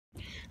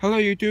Hello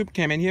YouTube,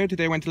 Cameron here.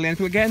 Today I went to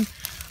landfill again.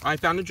 I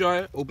found a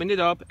jar, opened it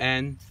up,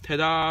 and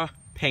ta-da!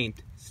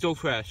 Paint. Still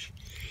fresh.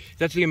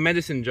 It's actually a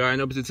medicine jar. I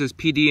know, but it says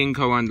PD &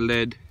 Co on the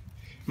lid.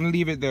 I'm gonna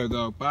leave it there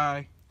though.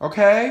 Bye.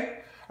 Okay,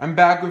 I'm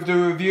back with the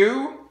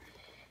review.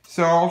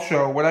 So I'll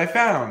show what I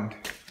found.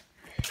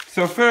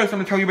 So first, I'm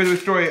gonna tell you a bit of the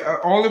story.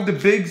 All of the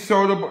big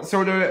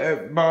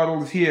soda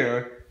bottles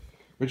here,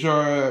 which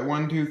are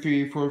 1, 2,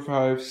 3, 4,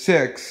 5,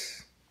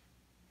 6.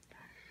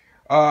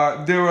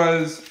 There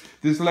was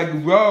this like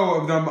row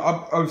of them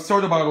of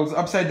soda bottles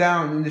upside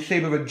down in the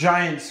shape of a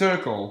giant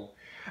circle.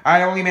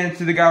 I only managed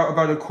to dig out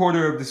about a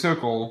quarter of the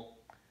circle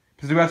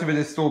because the rest of it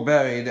is still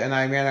buried, and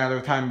I ran out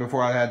of time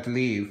before I had to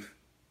leave.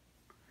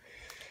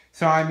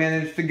 So I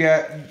managed to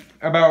get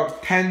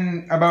about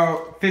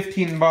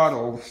 15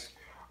 bottles,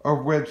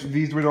 of which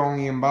these were the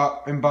only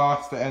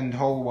embossed and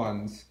whole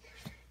ones.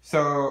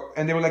 So,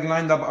 and they were like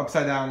lined up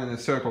upside down in a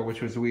circle,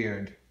 which was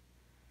weird.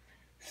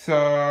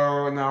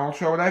 So now I'll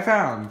show what I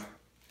found.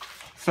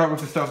 Start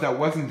with the stuff that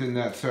wasn't in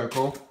that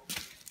circle.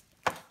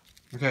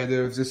 Okay,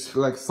 there's this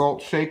like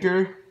salt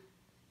shaker,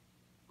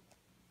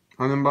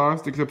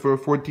 unembossed except for a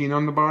 14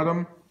 on the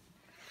bottom.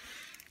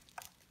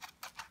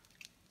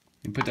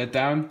 You put that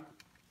down,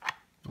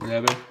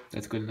 whatever,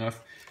 that's good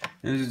enough.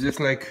 And this is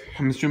just like,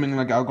 I'm assuming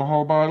like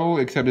alcohol bottle,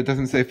 except it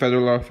doesn't say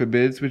federal law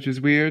forbids, which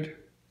is weird.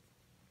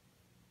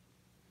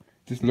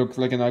 Just looks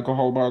like an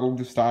alcohol bottle,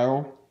 the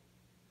style.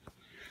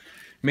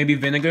 Maybe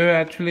vinegar,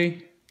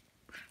 actually.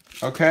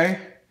 Okay.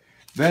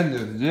 Then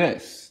there's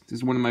this. This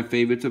is one of my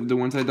favorites of the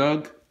ones I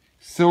dug.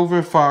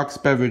 Silver Fox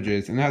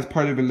Beverages, and it has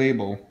part of a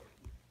label.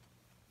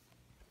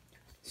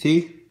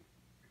 See?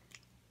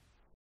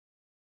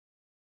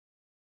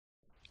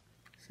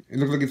 It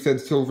looked like it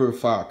said Silver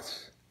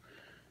Fox.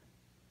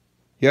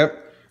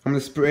 Yep. I'm gonna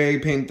spray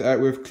paint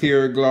that with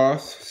clear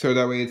gloss so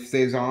that way it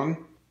stays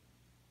on.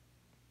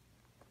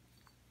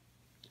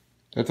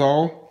 That's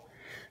all.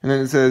 And then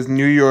it says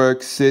New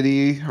York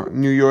City,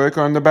 New York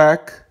on the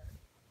back.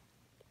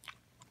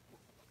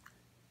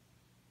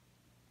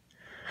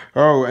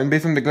 Oh, and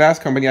based on the glass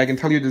company, I can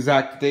tell you the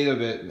exact date of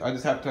it. I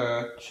just have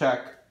to check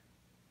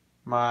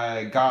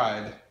my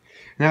guide. And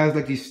it has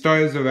like these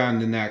stars around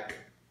the neck.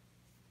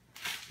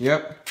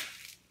 Yep.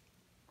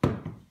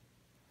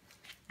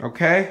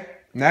 Okay,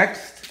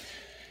 next.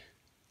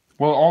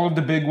 Well, all of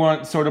the big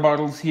soda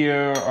bottles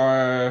here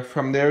are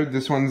from there.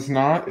 This one's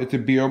not. It's a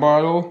beer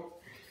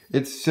bottle.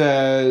 It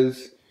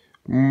says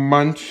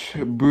Munch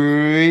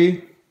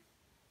Brewery.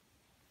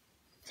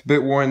 It's a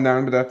bit worn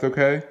down, but that's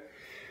okay.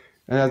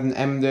 It has an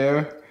M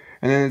there.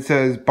 And then it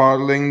says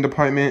Bottling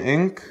Department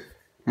Inc.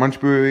 Munch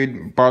Brewery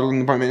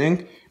Bottling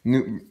Department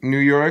Inc. New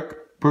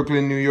York.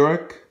 Brooklyn, New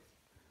York.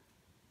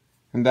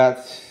 And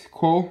that's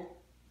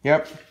cool.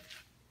 Yep.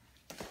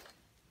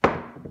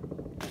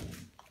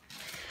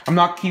 I'm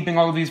not keeping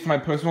all of these for my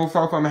personal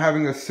self. I'm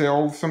having a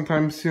sale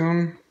sometime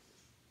soon.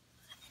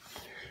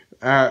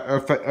 At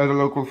a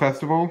local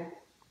festival.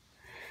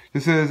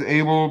 This is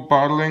Able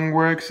Bottling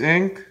Works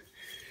Inc.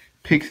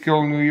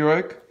 Peekskill, New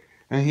York.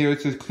 And here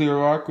it says Clear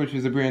Rock, which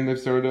is a brand of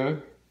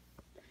soda,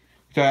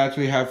 which I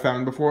actually have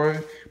found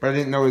before, but I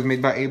didn't know it was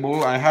made by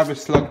Able. I have a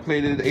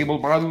slug-plated Able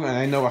bottle, and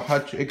I know a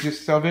hutch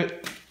exists of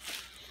it,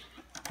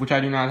 which I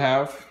do not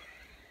have.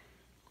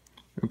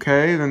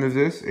 Okay, then there's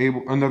this,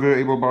 another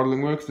Able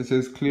Bottling Works. This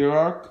is Clear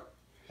Rock.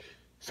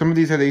 Some of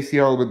these had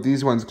ACL, but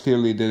these ones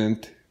clearly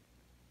didn't.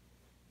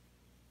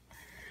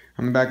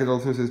 On the back it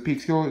also says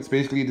Peekskill. It's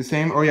basically the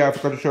same. Oh yeah, I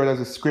forgot to show it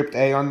has a script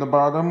A on the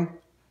bottom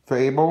for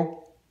Able.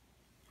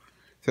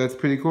 So that's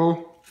pretty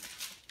cool.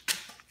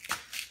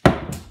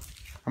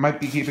 I might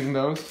be keeping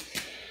those.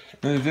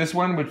 And there's this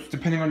one, which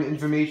depending on the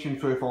information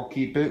for if I'll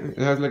keep it. It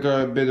has like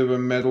a bit of a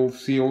metal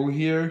seal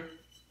here.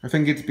 I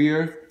think it's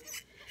beer.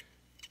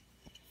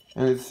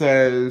 And it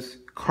says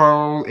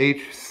Carl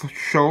H.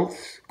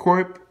 Schultz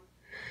Corp.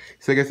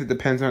 So I guess it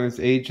depends on its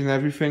age and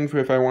everything for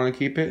if I want to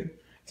keep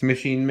it. It's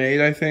machine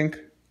made, I think.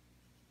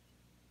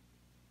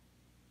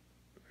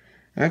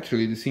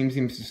 Actually, the seam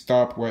seems to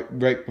stop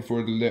right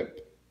before the lip.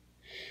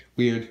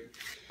 Weird.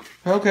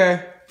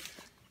 Okay.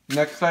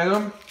 Next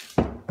item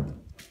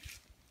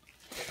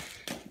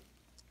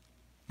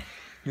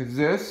is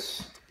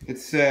this. It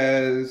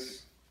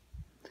says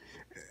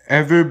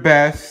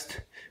Everbest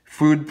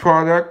Food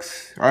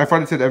Products. I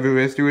thought it said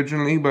Everest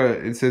originally, but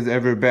it says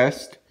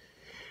Everbest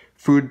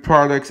Food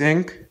Products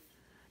Inc.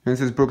 And it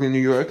says Brooklyn, New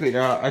York.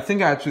 I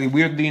think actually,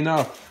 weirdly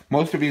enough,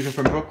 most of these are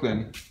from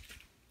Brooklyn.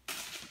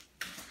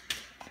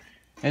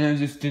 And then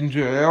this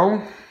ginger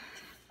ale.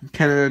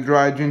 Canada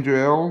Dry Ginger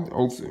Ale.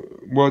 Also,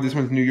 well, this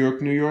one's New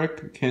York, New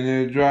York.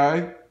 Canada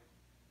Dry.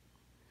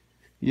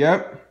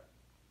 Yep.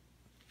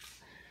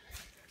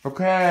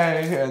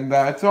 Okay, and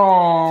that's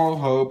all.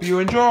 Hope you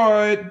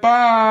enjoyed.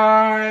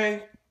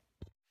 Bye!